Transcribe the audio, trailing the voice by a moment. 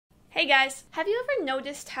Hey guys, have you ever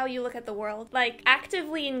noticed how you look at the world? Like,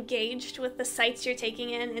 actively engaged with the sights you're taking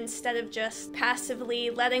in instead of just passively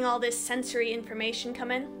letting all this sensory information come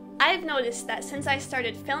in? I've noticed that since I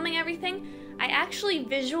started filming everything, I actually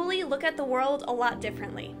visually look at the world a lot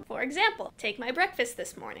differently. For example, take my breakfast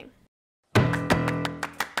this morning.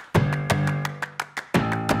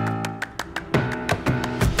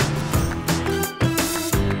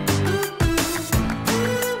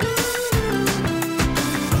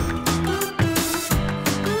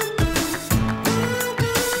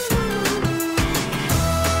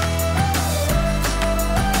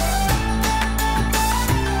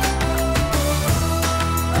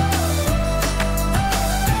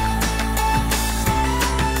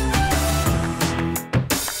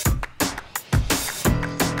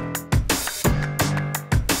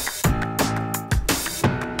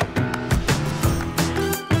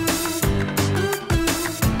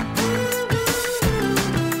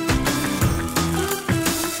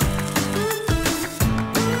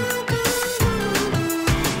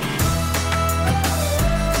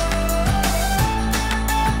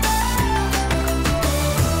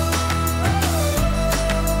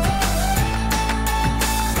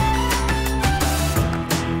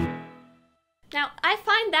 Now, I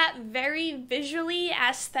find that very visually,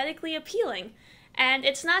 aesthetically appealing. And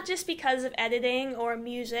it's not just because of editing or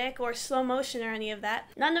music or slow motion or any of that.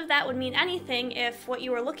 None of that would mean anything if what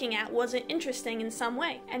you were looking at wasn't interesting in some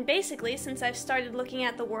way. And basically, since I've started looking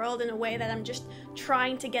at the world in a way that I'm just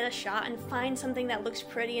trying to get a shot and find something that looks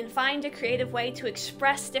pretty and find a creative way to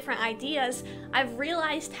express different ideas, I've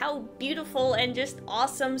realized how beautiful and just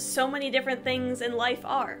awesome so many different things in life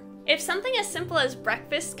are. If something as simple as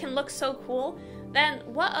breakfast can look so cool, then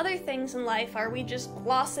what other things in life are we just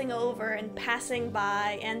glossing over and passing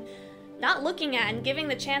by and not looking at and giving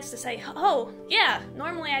the chance to say, oh, yeah,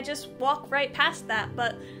 normally I just walk right past that,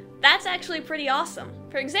 but that's actually pretty awesome.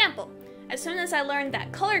 For example, as soon as I learned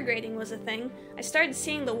that color grading was a thing, I started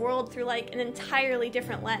seeing the world through like an entirely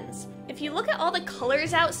different lens. If you look at all the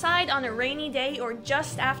colors outside on a rainy day or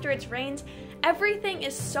just after it's rained, everything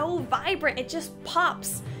is so vibrant, it just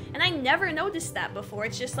pops. And I never noticed that before.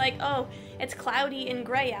 It's just like, oh, it's cloudy and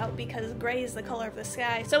gray out because gray is the color of the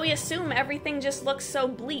sky. So we assume everything just looks so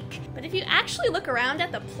bleak. But if you actually look around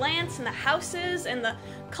at the plants and the houses and the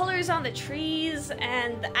colors on the trees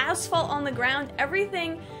and the asphalt on the ground,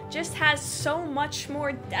 everything just has so much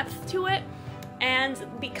more depth to it. And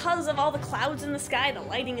because of all the clouds in the sky, the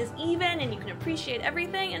lighting is even and you can appreciate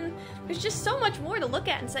everything, and there's just so much more to look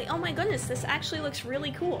at and say, oh my goodness, this actually looks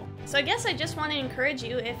really cool. So I guess I just want to encourage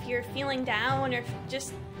you, if you're feeling down or if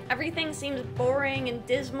just everything seems boring and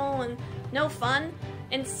dismal and no fun,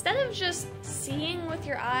 instead of just seeing with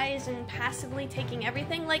your eyes and passively taking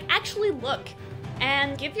everything, like actually look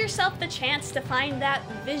and give yourself the chance to find that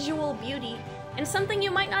visual beauty and something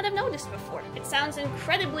you might not have noticed before. It sounds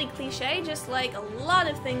incredibly cliche, just like a lot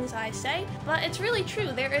of things I say, but it's really true.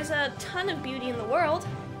 There is a ton of beauty in the world.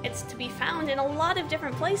 It's to be found in a lot of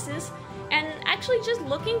different places, and actually just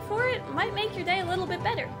looking for it might make your day a little bit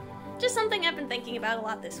better. Just something I've been thinking about a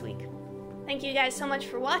lot this week. Thank you guys so much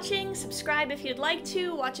for watching. Subscribe if you'd like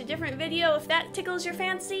to, watch a different video if that tickles your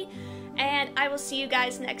fancy, and I will see you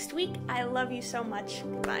guys next week. I love you so much.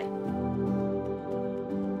 Goodbye.